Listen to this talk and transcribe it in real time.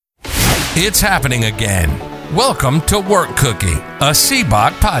It's happening again. Welcome to Work Cookie, a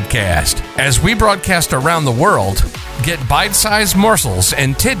CBOC podcast. As we broadcast around the world, get bite-sized morsels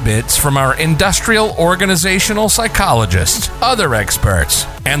and tidbits from our industrial organizational psychologists, other experts,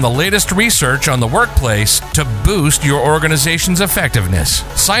 and the latest research on the workplace to boost your organization's effectiveness.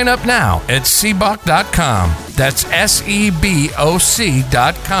 Sign up now at cboc.com. That's SEBOC.com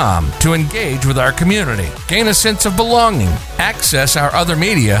to engage with our community, gain a sense of belonging, access our other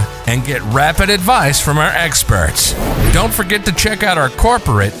media, and get rapid advice from our experts. Don't forget to check out our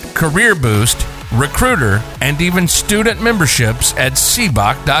corporate, career boost, recruiter, and even student memberships at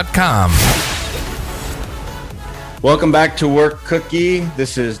cboc.com. Welcome back to Work Cookie.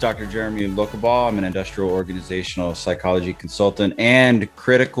 This is Dr. Jeremy Lokabal. I'm an industrial organizational psychology consultant and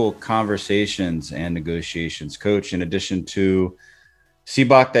critical conversations and negotiations coach. In addition to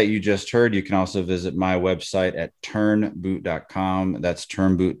CBOC that you just heard, you can also visit my website at turnboot.com. That's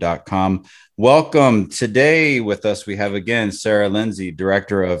turnboot.com. Welcome. Today with us, we have again Sarah Lindsay,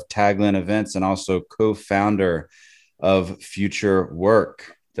 Director of Tagline Events and also co-founder of Future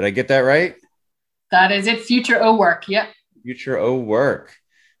Work. Did I get that right? That is it. Future O Work. Yep. Future O Work.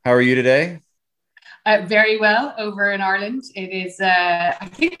 How are you today? Very well over in Ireland. It is, I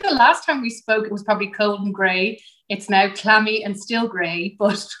think the last time we spoke, it was probably cold and grey. It's now clammy and still grey,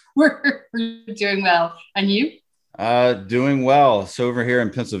 but we're doing well. And you? Doing well. So over here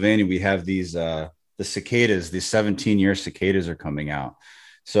in Pennsylvania, we have these, the cicadas, these 17-year cicadas are coming out.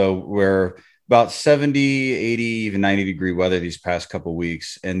 So we're about 70, 80, even 90 degree weather these past couple of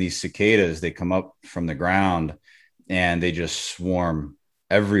weeks. And these cicadas, they come up from the ground and they just swarm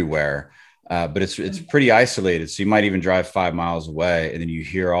everywhere. But it's pretty isolated. So you might even drive 5 miles away and then you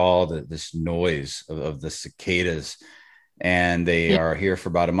hear all this noise of the cicadas. And they are here for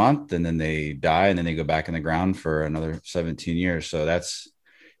about a month and then they die and then they go back in the ground for another 17 years. So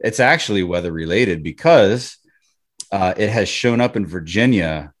it's actually weather related because it has shown up in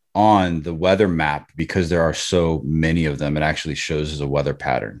Virginia on the weather map because there are so many of them. It actually shows as a weather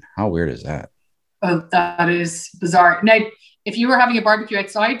pattern. How weird is that? Oh, that is bizarre. Now, if you were having a barbecue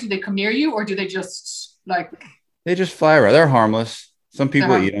outside, do they come near you or do they just They just fly around. They're harmless. Some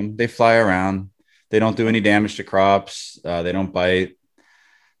people eat them. They fly around. They don't do any damage to crops. They don't bite.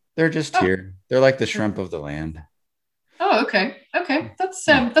 They're just here. They're like the shrimp of the land. Oh, okay. Okay.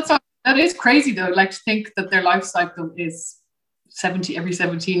 That is crazy though. Like to think that their life cycle is every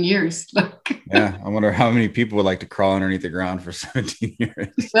 17 years. Yeah, I wonder how many people would like to crawl underneath the ground for 17 years.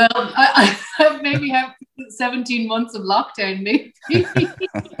 Well, I maybe have 17 months of lockdown, maybe.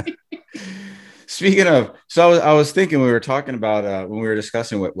 Speaking of, so I was thinking we were talking about when we were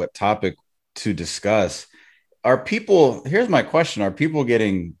discussing what topic to discuss. Here's my question, are people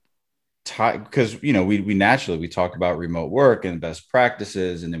getting tired? Because, we naturally, we talk about remote work and best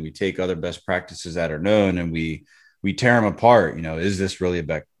practices, and then we take other best practices that are known and we tear them apart. Is this really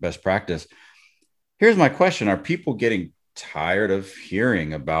a best practice? Here's my question. Are people getting tired of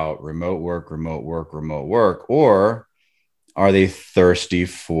hearing about remote work, or are they thirsty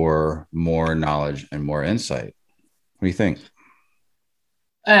for more knowledge and more insight? What do you think?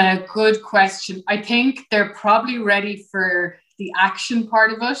 Good question. I think they're probably ready for the action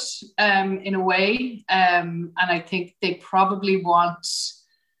part of it in a way. And I think they probably want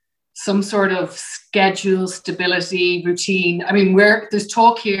some sort of schedule, stability, routine. I mean, there's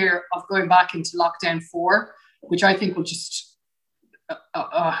talk here of going back into lockdown 4, which I think will just,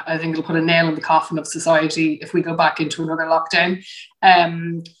 I think it'll put a nail in the coffin of society if we go back into another lockdown.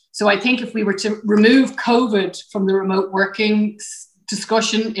 So I think if we were to remove COVID from the remote working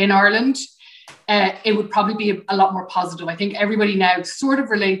discussion in Ireland, it would probably be a lot more positive. I think everybody now sort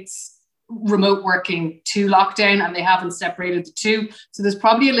of relates remote working to lockdown and they haven't separated the two. So there's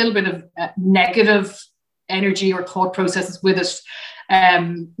probably a little bit of negative energy or thought processes with it.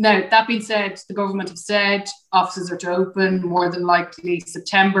 Now, that being said, the government have said offices are to open more than likely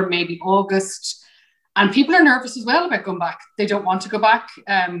September, maybe August. And people are nervous as well about going back. They don't want to go back,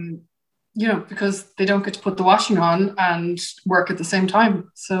 because they don't get to put the washing on and work at the same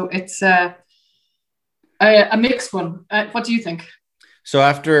time. So it's a mixed one. What do you think? So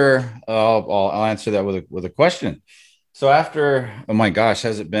after, I'll answer that with a question. So after, oh my gosh,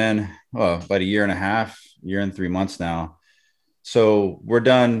 has it been about a year and a half, year and 3 months now? So we're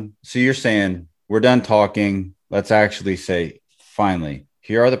done. So you're saying we're done talking. Let's actually say, finally,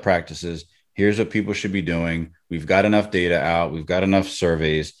 here are the practices. Here's what people should be doing. We've got enough data out. We've got enough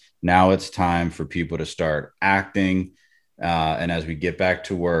surveys. Now it's time for people to start acting. And as we get back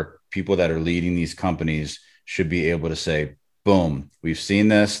to work, people that are leading these companies should be able to say, boom, we've seen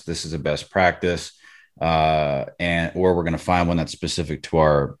this. This is a best practice. and or we're going to find one that's specific to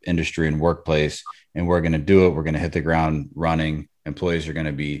our industry and workplace, and we're going to do it. We're going to hit the ground running. Employees are going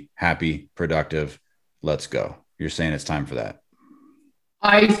to be happy, productive. Let's go. You're saying it's time for that.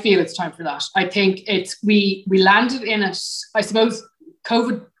 I feel it's time for that. I think we landed in it. I suppose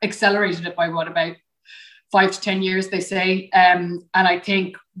COVID accelerated it by about 5 to 10 years, they say. And I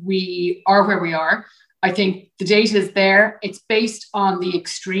think we are where we are. I think the data is there. It's based on the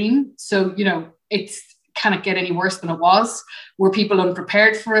extreme. So, it's cannot get any worse than it was. Were people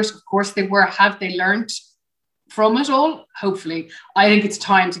unprepared for it? Of course they were. Have they learned from it all? Hopefully. I think it's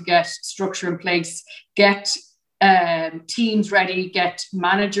time to get structure in place, get teams ready, get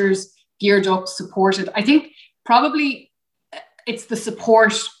managers geared up, supported. I think probably it's the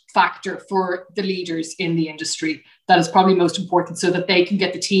support factor for the leaders in the industry that is probably most important, so that they can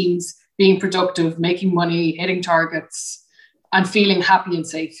get the teams being productive, making money, hitting targets, and feeling happy and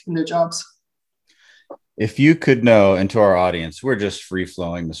safe in their jobs. If you could know, and to our audience, we're just free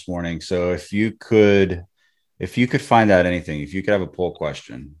flowing this morning. So if you could find out anything, if you could have a poll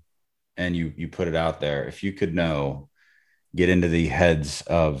question and you put it out there, if you could get into the heads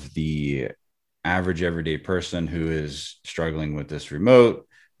of the average everyday person who is struggling with this remote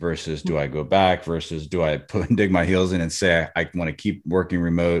versus do I go back versus do I dig my heels in and say I want to keep working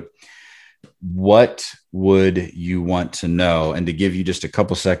remote, what would you want to know? And to give you just a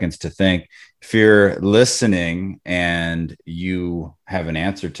couple seconds to think, if you're listening and you have an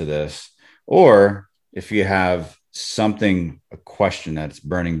answer to this, or if you have a question that's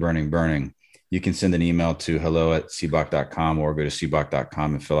burning, you can send an email to hello@cboc.com or go to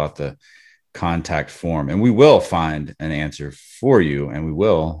cboc.com and fill out the contact form. And we will find an answer for you and we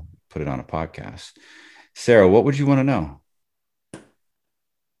will put it on a podcast. Sarah, what would you want to know?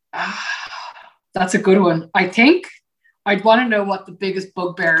 That's a good one. I think I'd want to know what the biggest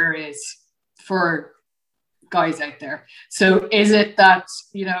bugbear is for guys out there. So is it that,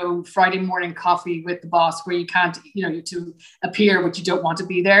 Friday morning coffee with the boss where you can't, you to appear, but you don't want to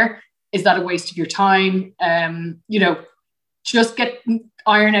be there? Is that a waste of your time? Just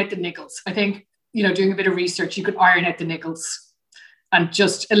iron out the niggles. I think, doing a bit of research, you could iron out the niggles and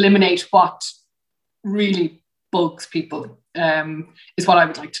just eliminate what really bugs people, is what I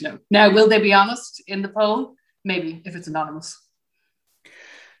would like to know. Now, will they be honest in the poll? Maybe, if it's anonymous.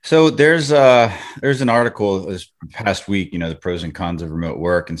 So there's an article this past week, the pros and cons of remote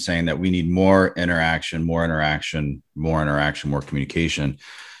work, and saying that we need more interaction, more communication.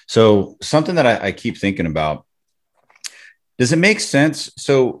 So something that I keep thinking about, does it make sense?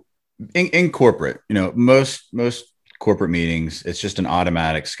 So in corporate, most corporate meetings, it's just an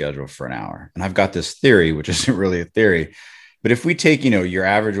automatic schedule for an hour. And I've got this theory, which isn't really a theory, but if we take, your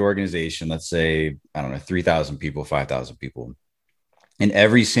average organization, let's say, 3,000 people, 5,000 people, and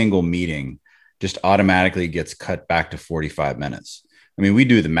every single meeting just automatically gets cut back to 45 minutes. I mean, we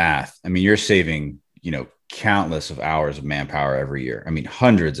do the math. I mean, you're saving, countless of hours of manpower every year. I mean,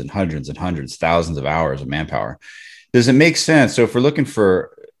 hundreds and hundreds and hundreds, thousands of hours of manpower. Does it make sense? So if we're looking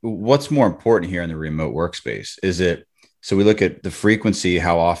for what's more important here in the remote workspace, so we look at the frequency,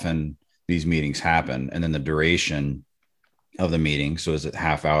 how often these meetings happen, and then the duration of the meeting. So is it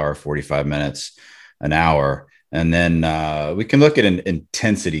half hour, 45 minutes, an hour? And then we can look at an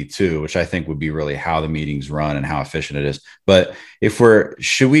intensity too, which I think would be really how the meetings run and how efficient it is. But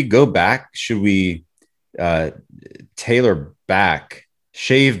should we go back? Should we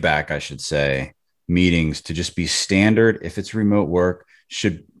shave back, I should say, meetings to just be standard? If it's remote work,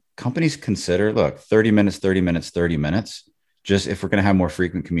 should companies consider, 30 minutes, 30 minutes, 30 minutes? Just if we're going to have more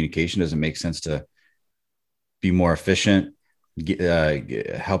frequent communication, does it make sense to be more efficient,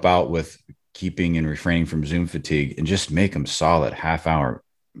 help out with keeping and refraining from Zoom fatigue, and just make them solid half-hour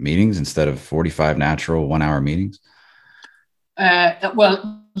meetings instead of 45 natural 1 hour meetings?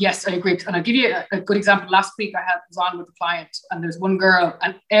 Well, yes, I agree. And I'll give you a good example. Last week I was on with a client, and there's one girl,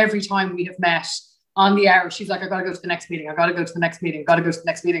 and every time we have met on the hour, she's like, I got to go to the next meeting. I got to go to the next meeting. Got to go to the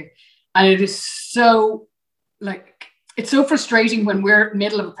next meeting. And it is so it's so frustrating when we're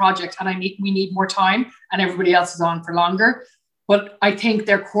middle of a project and we need more time and everybody else is on for longer. But I think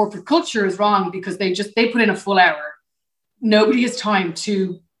their corporate culture is wrong because they put in a full hour. Nobody has time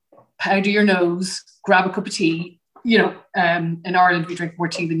to powder your nose, grab a cup of tea. In Ireland, we drink more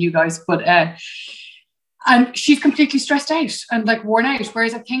tea than you guys, but and she's completely stressed out and worn out.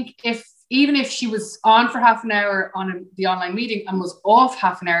 Whereas I think even if she was on for half an hour on the online meeting and was off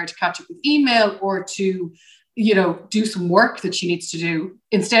half an hour to catch up with email or to, do some work that she needs to do,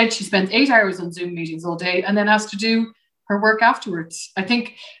 instead she spends 8 hours on Zoom meetings all day and then has to do her work afterwards. I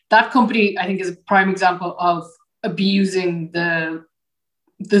think that company, is a prime example of abusing the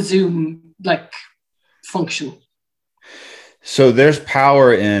Zoom function. So there's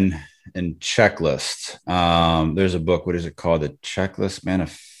power in checklists. There's a book. What is it called? The Checklist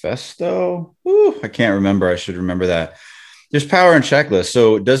Manifesto. Ooh, I can't remember. I should remember that. There's power in checklists.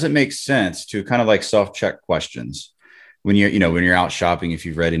 So does it make sense to kind of like self-check questions when you're out shopping? If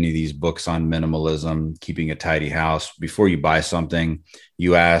you've read any of these books on minimalism, keeping a tidy house, before you buy something,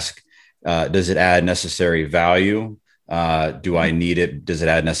 you ask, does it add necessary value? Do I need it? Does it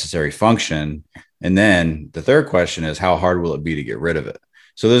add necessary function? And then the third question is, how hard will it be to get rid of it?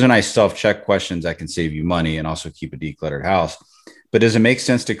 So those are nice self-check questions that can save you money and also keep a decluttered house. But does it make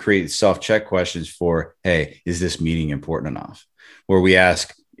sense to create self-check questions for, hey, is this meeting important enough? Where we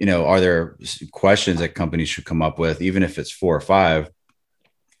ask, are there questions that companies should come up with, even if it's 4 or 5,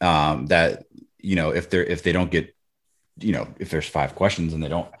 that, if they don't get, if there's 5 questions and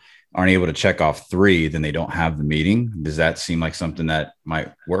they aren't able to check off 3, then they don't have the meeting. Does that seem like something that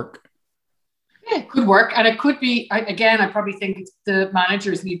might work? Yeah, it could work. And it could be, I probably think the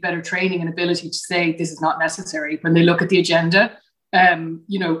managers need better training and ability to say this is not necessary when they look at the agenda. And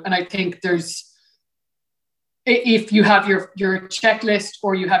I think if you have your checklist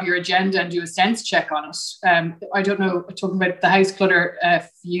or you have your agenda and do a sense check on it. I don't know, talking about the house clutter,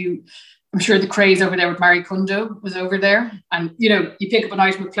 I'm sure the craze over there with Marie Kondo was over there. And, you pick up an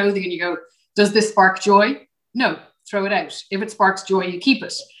item of clothing and you go, does this spark joy? No, throw it out. If it sparks joy, you keep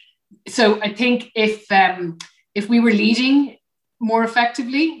it. So I think if we were leading more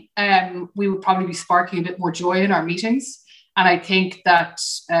effectively, we would probably be sparking a bit more joy in our meetings. And I think that,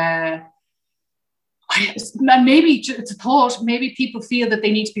 and maybe it's a thought, maybe people feel that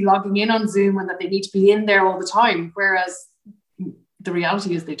they need to be logging in on Zoom and that they need to be in there all the time, whereas the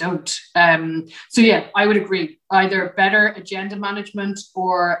reality is they don't. So yeah, I would agree. Either better agenda management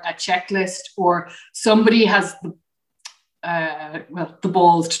or a checklist, or somebody has the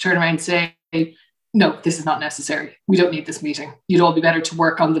balls to turn around and say, no, this is not necessary. We don't need this meeting. You'd all be better to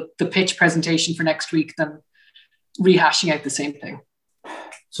work on the pitch presentation for next week than rehashing out the same thing.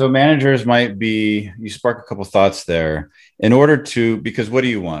 So managers you spark a couple thoughts there in order to, because what do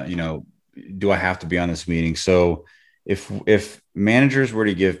you want? Do I have to be on this meeting? So if managers were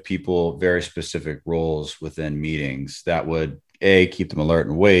to give people very specific roles within meetings, that would A, keep them alert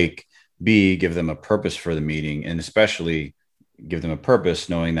and awake, B, give them a purpose for the meeting, and especially give them a purpose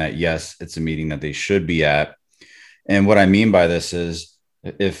knowing that, yes, it's a meeting that they should be at. And what I mean by this is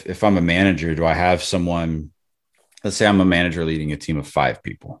if I'm a manager, do I have someone, let's say I'm a manager leading a team of 5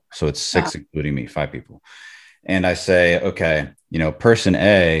 people. So it's 6, including me, 5 people. And I say, okay, person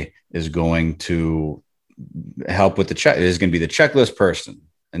A is going to help with is going to be the checklist person.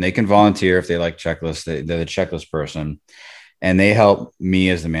 And they can volunteer if they like checklists. They're the checklist person. And they help me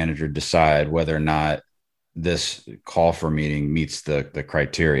as the manager decide whether or not this call for a meeting meets the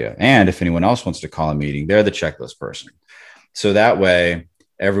criteria. And if anyone else wants to call a meeting, they're the checklist person. So that way,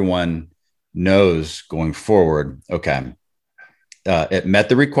 everyone knows going forward, okay, it met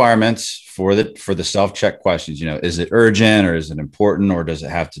the requirements for the self-check questions. Is it urgent or is it important, or does it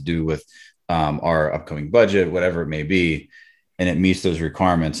have to do with our upcoming budget, whatever it may be, and it meets those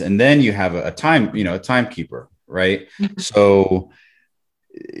requirements. And then you have a timekeeper, right? So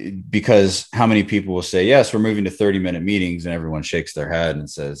because how many people will say, yes, we're moving to 30-minute meetings, and everyone shakes their head and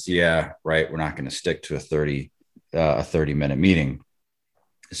says, yeah, right, we're not going to stick to a 30-minute meeting.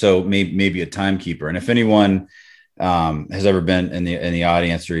 So maybe a timekeeper. And if anyone has ever been in the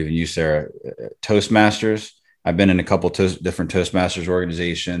audience, or even you, Sarah, Toastmasters, I've been in a couple different Toastmasters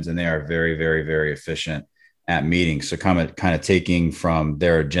organizations, and they are very, very, very efficient at meetings. So kind of taking from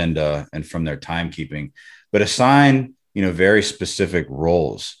their agenda and from their timekeeping, but assign, very specific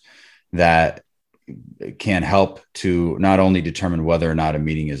roles that can help to not only determine whether or not a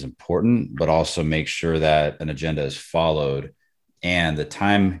meeting is important, but also make sure that an agenda is followed and the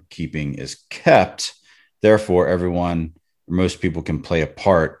timekeeping is kept. Therefore, most people can play a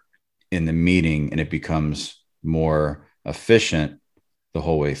part in the meeting, and it becomes more efficient the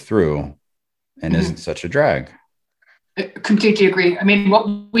whole way through and isn't such a drag. I completely agree. I mean, what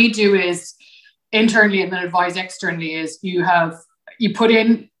we do is internally and then advise externally is you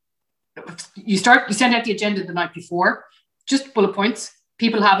send out the agenda the night before, just bullet points.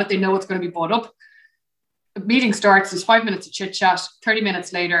 People have it, they know what's going to be brought up. The meeting starts, there's 5 minutes of chit chat, 30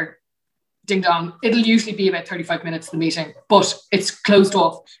 minutes later, ding dong. It'll usually be about 35 minutes of the meeting, but it's closed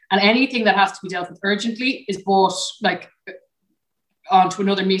off. And anything that has to be dealt with urgently is brought onto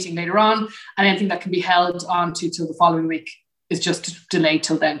another meeting later on. And anything that can be held on to till the following week is just delayed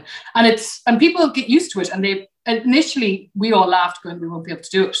till then. And people get used to it. And initially we all laughed going, we won't be able to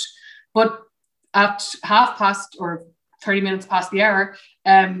do it. But at 30 minutes past the hour,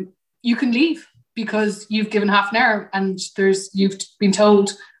 you can leave, because you've given half an hour and you've been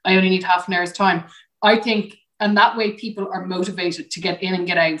told I only need half an hour's time. I think, and that way people are motivated to get in and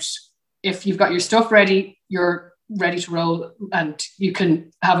get out. If you've got your stuff ready, you're ready to roll, and you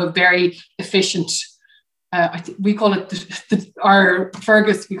can have a very efficient, we call it our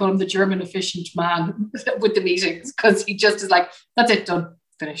Fergus, we call him the German efficient man with the meetings, because he just is like, that's it, done,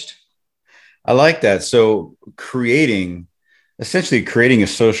 finished. I like that. So essentially creating a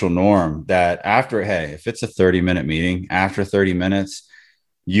social norm that after, hey, if it's a 30-minute meeting, after 30 minutes,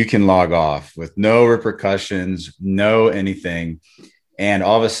 you can log off with no repercussions, no anything. And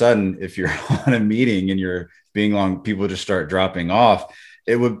all of a sudden, if you're on a meeting and you're being long, people just start dropping off.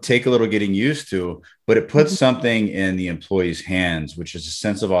 It would take a little getting used to, but it puts something in the employee's hands, which is a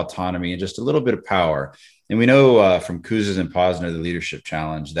sense of autonomy and just a little bit of power. And we know from Kouzes and Posner, the leadership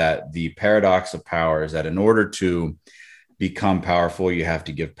challenge, that the paradox of power is that in order to become powerful, you have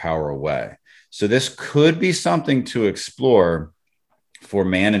to give power away. So this could be something to explore for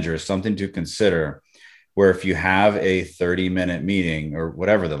managers, something to consider, where if you have a 30-minute meeting or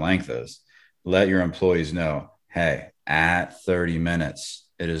whatever the length is, let your employees know, hey, at 30 minutes,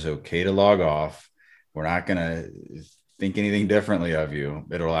 it is okay to log off. We're not going to think anything differently of you.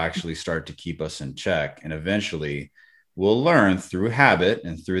 It'll actually start to keep us in check. And eventually we'll learn through habit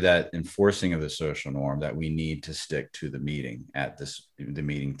and through that enforcing of the social norm that we need to stick to the meeting at the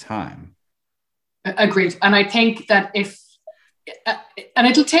meeting time. Agreed. And I think that and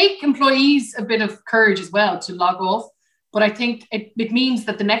it'll take employees a bit of courage as well to log off. But I think it means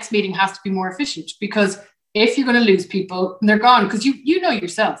that the next meeting has to be more efficient, because if you're going to lose people and they're gone, because you know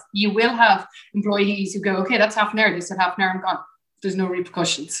yourself, you will have employees who go, okay, that's half an hour. They said half an hour, I'm gone. There's no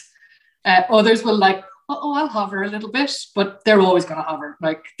repercussions. Others will like, I'll hover a little bit, but they're always going to hover.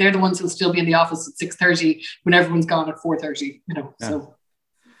 Like they're the ones who'll still be in the office at 6:30 when everyone's gone at 4:30, Yeah. So.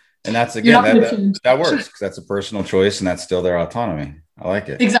 And that's, again, that works, because that's a personal choice and that's still their autonomy. I like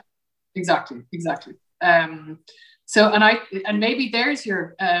it. Exactly. So, and maybe there's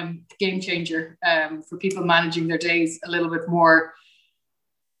your game changer for people managing their days a little bit more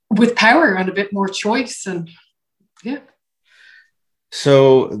with power and a bit more choice. And yeah.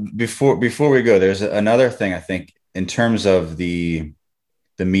 So before we go, there's another thing I think in terms of the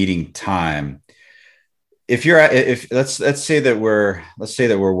meeting time. If let's say that we're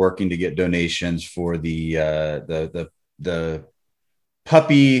working to get donations for the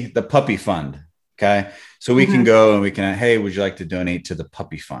puppy fund. Okay. So we can go and we can, hey, would you like to donate to the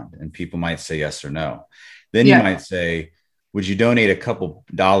puppy fund? And people might say yes or no. Then you might say, would you donate a couple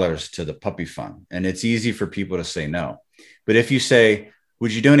dollars to the puppy fund? And it's easy for people to say no. But if you say,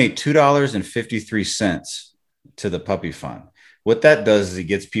 would you donate $2.53 to the puppy fund? What that does is it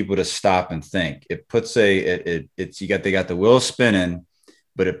gets people to stop and think. It puts they got the wheel spinning,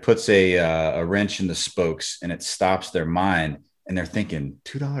 but it puts a wrench in the spokes and it stops their mind. And they're thinking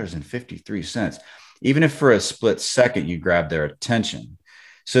 $2.53, even if for a split second you grab their attention.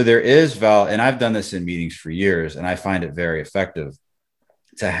 So there is value, and I've done this in meetings for years, and I find it very effective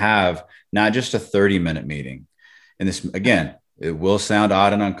to have not just a 30-minute meeting. And this, again, it will sound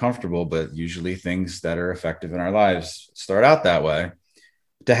odd and uncomfortable, but usually things that are effective in our lives start out that way.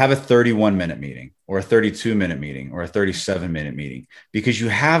 To have a 31-minute meeting or a 32-minute meeting or a 37-minute meeting, because you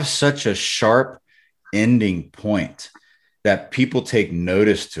have such a sharp ending point that people take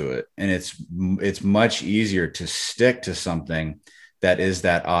notice to it. And it's much easier to stick to something that is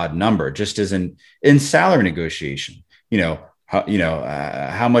that odd number, just as in salary negotiation.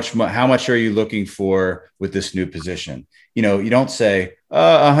 How much are you looking for with this new position? You don't say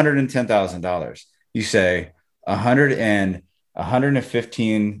 $110,000. You say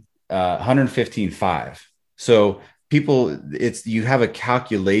 115.5. So people, you have a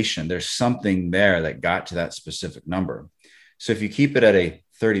calculation. There's something there that got to that specific number. So if you keep it at a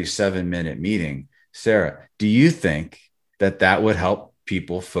 37-minute meeting, Sarah, do you think that would help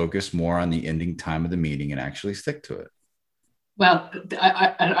people focus more on the ending time of the meeting and actually stick to it? Well,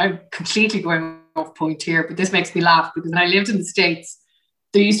 I'm completely going off point here, but this makes me laugh because when I lived in the States,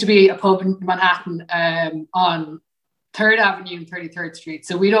 there used to be a pub in Manhattan on 3rd Avenue and 33rd Street.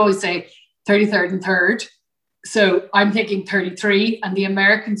 So we'd always say 33rd and 3rd. So I'm thinking 33, and the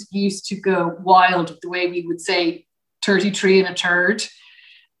Americans used to go wild the way we would say 33 and a third.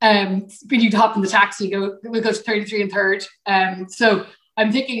 When you'd hop in the taxi, we'll go to 33 and 3rd. So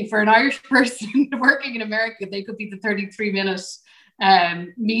I'm thinking for an Irish person working in America, they could be the 33-minute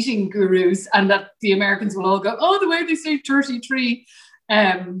meeting gurus, and that the Americans will all go, oh, the way they say 33.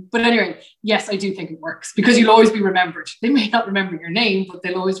 But anyway, yes, I do think it works because you'll always be remembered. They may not remember your name, but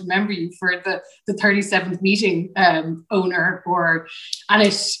they'll always remember you for the 37th meeting owner.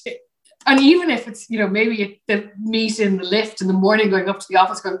 And even if it's, maybe the meet in the lift in the morning going up to the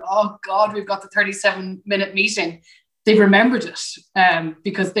office going, oh God, we've got the 37-minute meeting. They've remembered it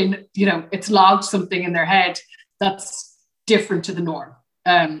because it's logged something in their head that's different to the norm.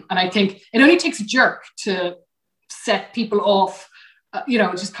 And I think it only takes a jerk to set people off,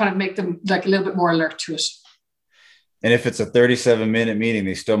 just kind of make them like a little bit more alert to it. And if it's a 37-minute meeting,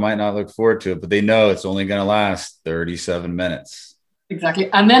 they still might not look forward to it, but they know it's only going to last 37 minutes.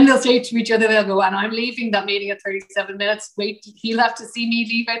 Exactly. And then they'll say to each other, they'll go, and I'm leaving that meeting at 37 minutes. Wait, he'll have to see me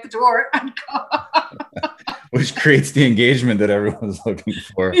leave out the door. And go. Which creates the engagement that everyone's looking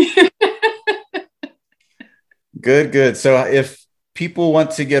for. Good. So if people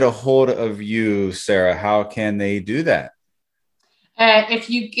want to get a hold of you, Sarah, how can they do that?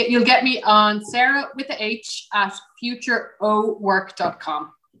 You'll get me on Sarah with the H at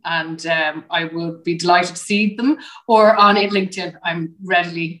futureowork.com. And I would be delighted to see them, or on LinkedIn. I'm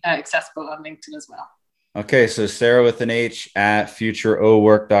readily accessible on LinkedIn as well. Okay, so Sarah with an H at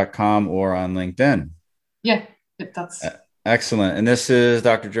futureowork.com or on LinkedIn. Yeah, that's excellent. And this is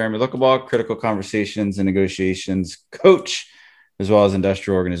Dr. Jeremy Luckelbaugh, critical conversations and negotiations coach, as well as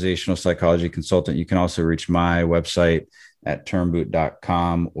industrial organizational psychology consultant. You can also reach my website at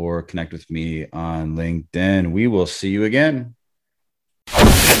turnboot.com or connect with me on LinkedIn. We will see you again.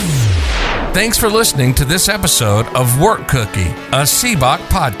 Thanks for listening to this episode of Work Cookie, a CBOC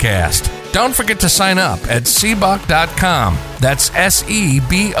podcast. Don't forget to sign up at cboc.com. That's SEBOC.com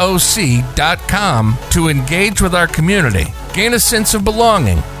to engage with our community, gain a sense of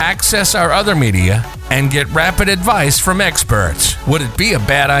belonging, access our other media, and get rapid advice from experts. Would it be a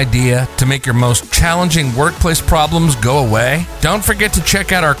bad idea to make your most challenging workplace problems go away? Don't forget to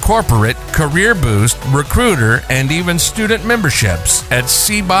check out our corporate, career boost, recruiter, and even student memberships at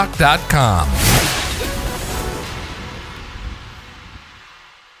cboc.com.